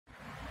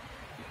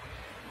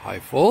Hi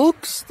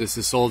folks, this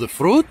is all the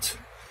fruit,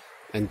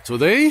 and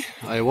today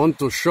I want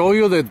to show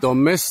you the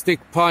domestic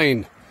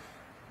pine,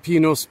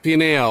 Pinus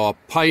pinea or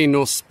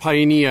Pinus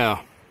pinea,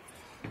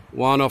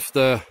 one of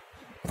the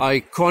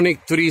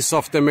iconic trees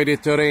of the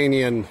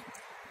Mediterranean.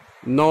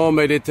 No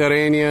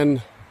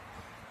Mediterranean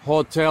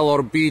hotel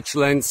or beach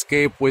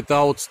landscape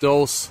without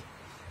those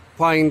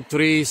pine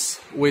trees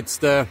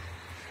with the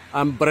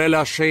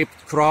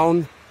umbrella-shaped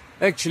crown.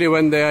 Actually,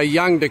 when they are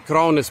young, the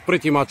crown is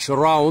pretty much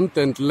round,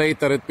 and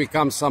later it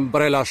becomes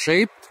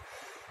umbrella-shaped.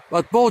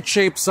 But both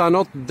shapes are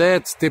not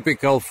that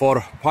typical for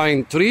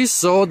pine trees,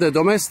 so the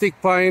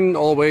domestic pine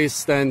always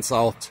stands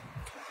out.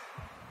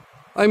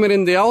 I'm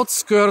in the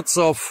outskirts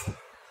of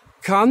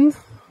Cannes,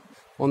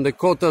 on the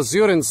Côte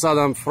d'Azur in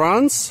southern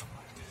France.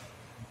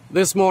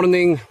 This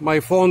morning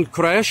my phone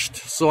crashed,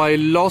 so I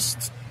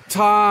lost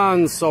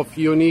tons of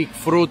unique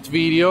fruit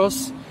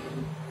videos.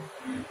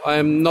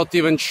 I'm not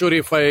even sure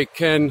if I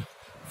can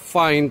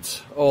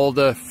find all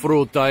the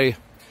fruit I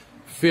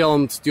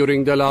filmed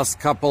during the last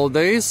couple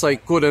days. I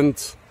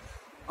couldn't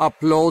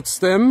upload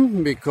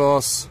them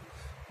because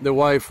the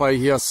Wi-Fi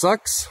here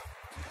sucks.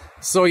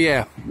 So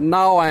yeah,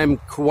 now I'm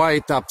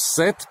quite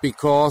upset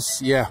because,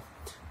 yeah,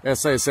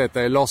 as I said,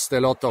 I lost a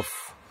lot of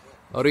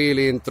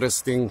really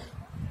interesting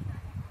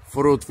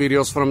fruit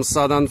videos from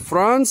southern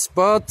France,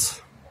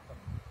 but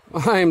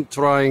I'm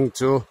trying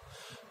to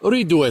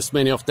redo as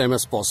many of them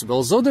as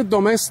possible. So the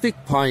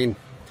domestic pine,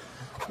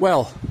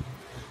 well,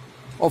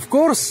 of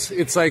course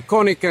it's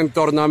iconic and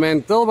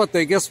ornamental, but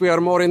I guess we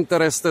are more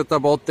interested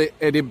about the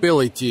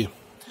edibility.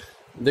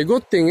 The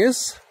good thing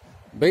is,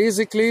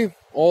 basically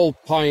all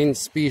pine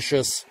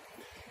species,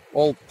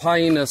 all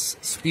Pinus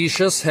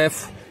species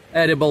have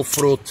edible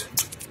fruit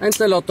and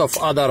a lot of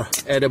other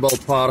edible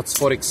parts,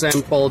 for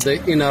example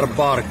the inner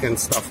bark and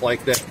stuff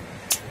like that.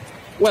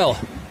 Well,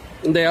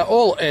 they are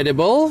all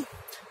edible.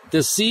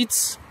 The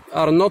seeds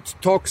are not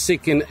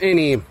toxic in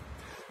any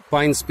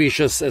pine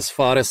species as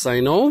far as I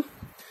know.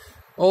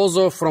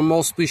 Also, from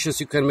most species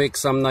you can make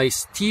some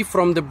nice tea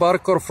from the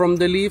bark or from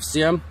the leaves.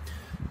 Yeah,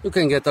 you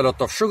can get a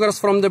lot of sugars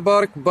from the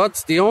bark,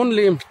 but the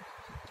only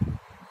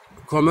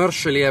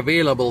commercially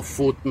available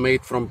food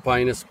made from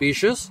pine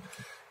species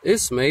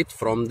is made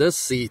from the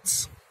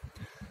seeds.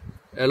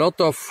 A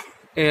lot of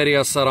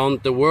areas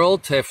around the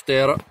world have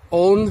their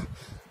own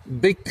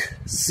big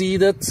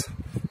seeded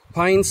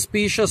pine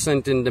species,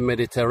 and in the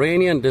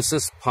Mediterranean this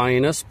is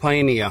Pinus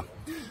pinea.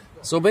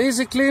 So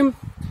basically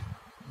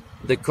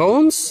the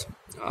cones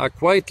are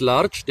quite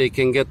large. They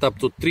can get up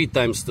to 3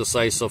 times the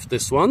size of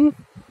this one.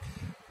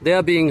 They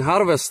are being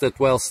harvested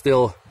while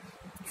still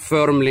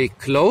firmly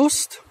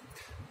closed,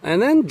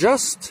 and then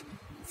just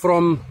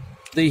from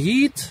the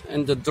heat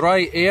and the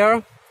dry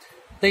air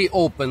they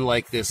open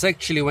like this.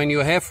 Actually, when you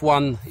have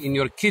one in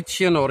your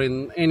kitchen or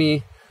in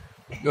any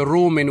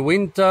room in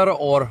winter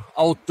or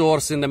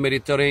outdoors in the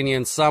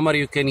Mediterranean summer,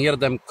 you can hear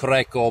them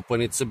crack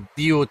open. It's a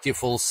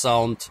beautiful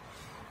sound.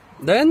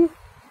 Then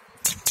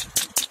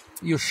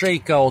you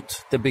shake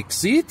out the big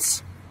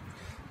seeds.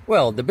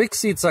 Well, the big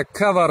seeds are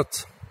covered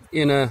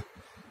in a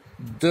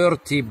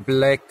dirty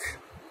black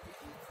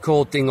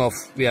coating of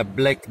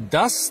black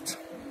dust,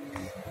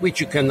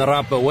 which you can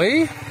rub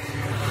away.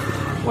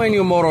 When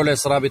you more or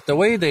less rub it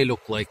away, they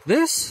look like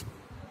this.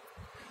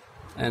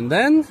 And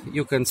then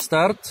you can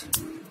start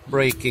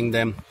breaking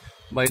them.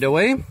 By the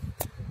way,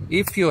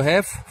 if you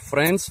have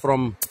friends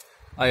from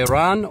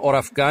Iran or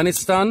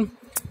Afghanistan,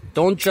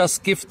 don't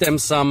just give them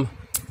some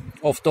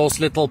of those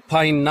little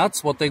pine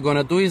nuts. What they're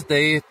gonna do is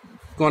they're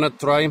gonna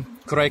try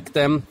crack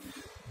them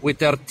with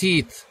their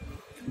teeth,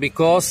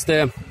 because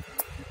the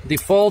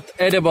default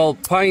edible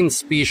pine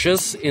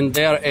species in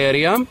their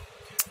area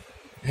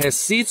has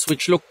seeds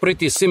which look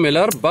pretty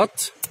similar,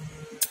 but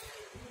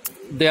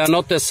they are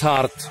not as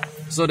hard,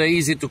 so they're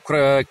easy to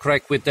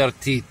crack with their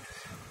teeth.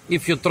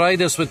 If you try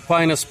this with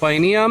Pinus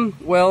pinea,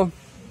 well,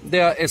 they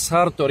are as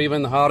hard or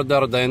even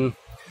harder than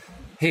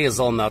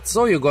hazelnuts,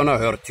 so you're gonna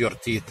hurt your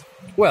teeth.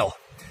 Well,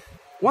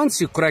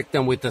 once you crack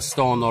them with a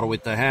stone or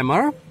with a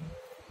hammer,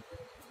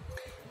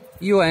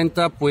 you end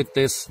up with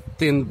this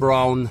thin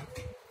brown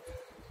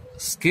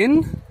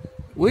skin,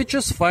 which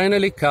is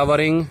finally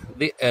covering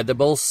the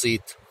edible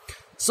seed.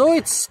 So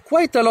it's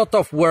quite a lot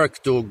of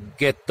work to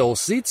get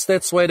those seeds.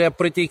 That's why they're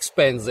pretty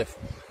expensive.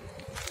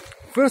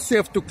 First you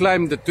have to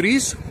climb the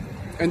trees,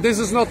 and this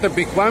is not a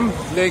big one.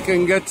 They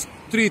can get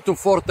 3 to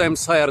 4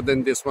 times higher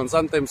than this one.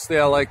 Sometimes they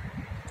are like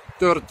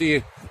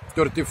 30,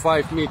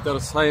 35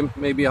 meters high,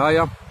 maybe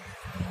higher.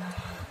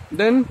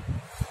 Then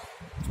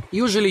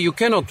usually you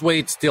cannot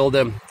wait till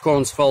the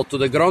cones fall to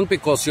the ground,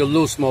 because you'll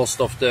lose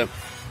most of the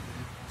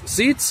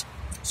seeds.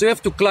 So you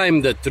have to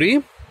climb the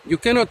tree. You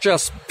cannot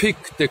just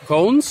pick the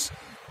cones.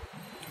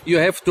 You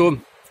have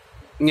to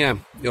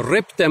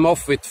rip them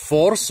off with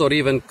force, or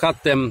even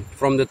cut them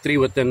from the tree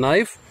with a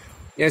knife.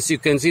 As you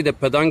can see, the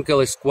peduncle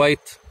is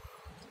quite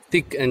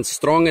thick and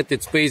strong, and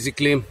it's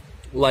basically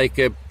like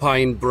a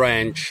pine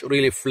branch,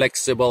 really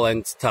flexible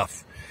and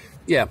tough.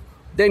 Yeah,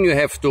 then you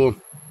have to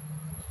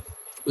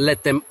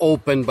let them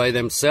open by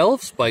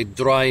themselves by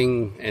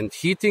drying and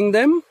heating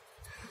them.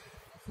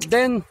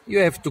 Then you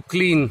have to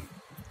clean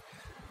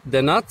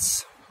the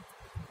nuts.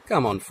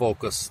 Come on,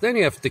 focus. Then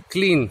you have to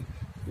clean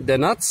the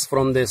nuts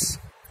from this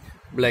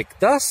black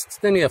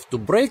dust. Then you have to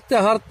break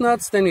the hard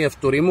nuts. Then you have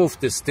to remove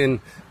this thin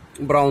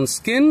brown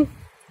skin.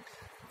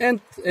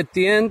 And at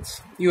the end,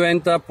 you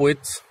end up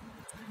with,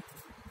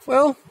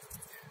 well,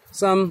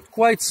 some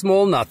quite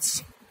small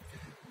nuts.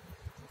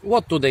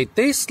 What do they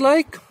taste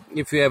like?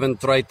 If you haven't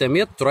tried them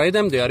yet, try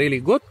them. They are really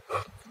good.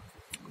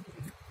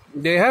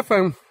 They have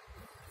a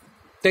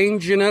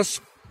tanginess.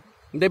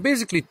 They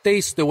basically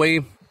taste the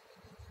way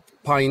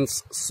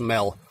pines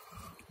smell.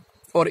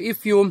 Or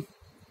if you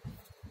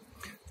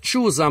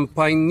chew some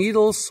pine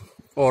needles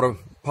or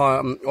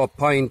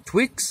pine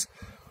twigs,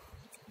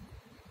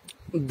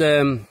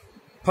 the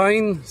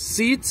pine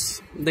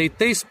seeds, they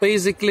taste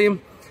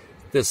basically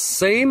the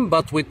same,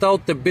 but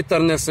without the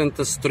bitterness and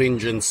the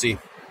stringency.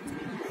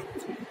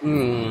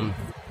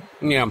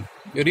 Yeah,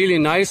 really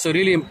nice, a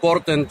really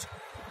important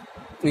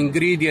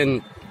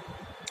ingredient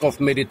of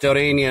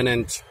Mediterranean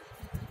and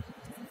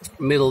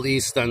Middle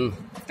Eastern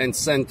and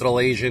Central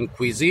Asian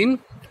cuisine.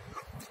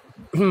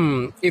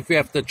 If you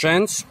have the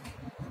chance,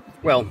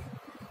 well,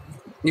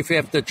 if you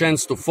have the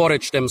chance to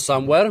forage them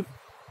somewhere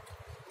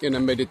in a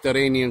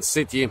Mediterranean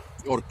city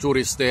or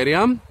tourist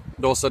area,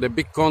 those are the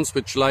big cones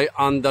which lie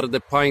under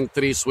the pine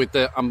trees with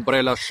the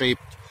umbrella shape.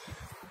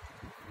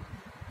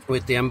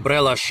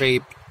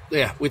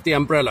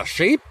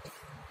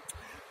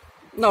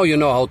 Now you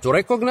know how to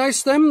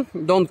recognize them.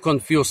 Don't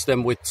confuse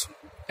them with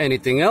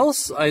anything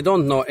else. I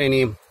don't know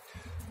any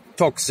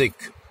toxic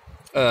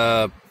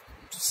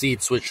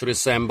seeds which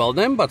resemble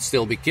them, but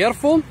still be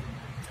careful.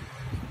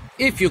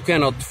 If you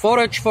cannot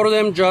forage for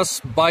them,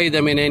 just buy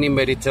them in any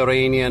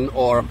Mediterranean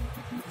or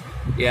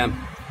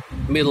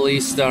Middle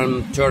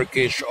Eastern,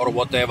 Turkish or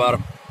whatever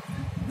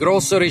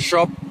grocery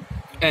shop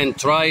and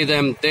try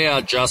them. They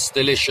are just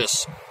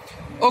delicious.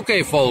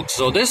 Okay, folks,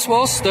 so this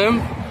was the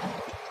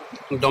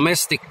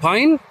domestic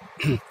pine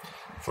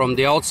from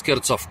the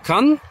outskirts of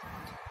Cannes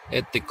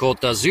at the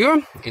Côte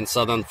d'Azur in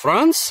southern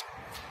France.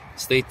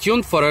 Stay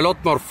tuned for a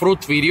lot more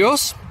fruit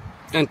videos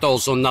and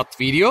also nut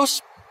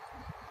videos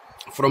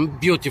from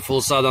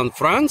beautiful southern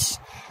France.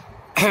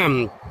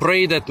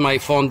 Pray that my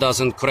phone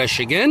doesn't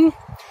crash again.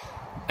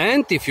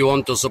 And if you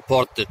want to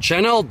support the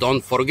channel,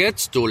 don't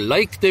forget to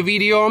like the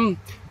video,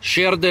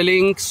 share the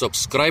link,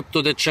 subscribe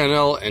to the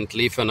channel and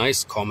leave a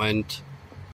nice comment.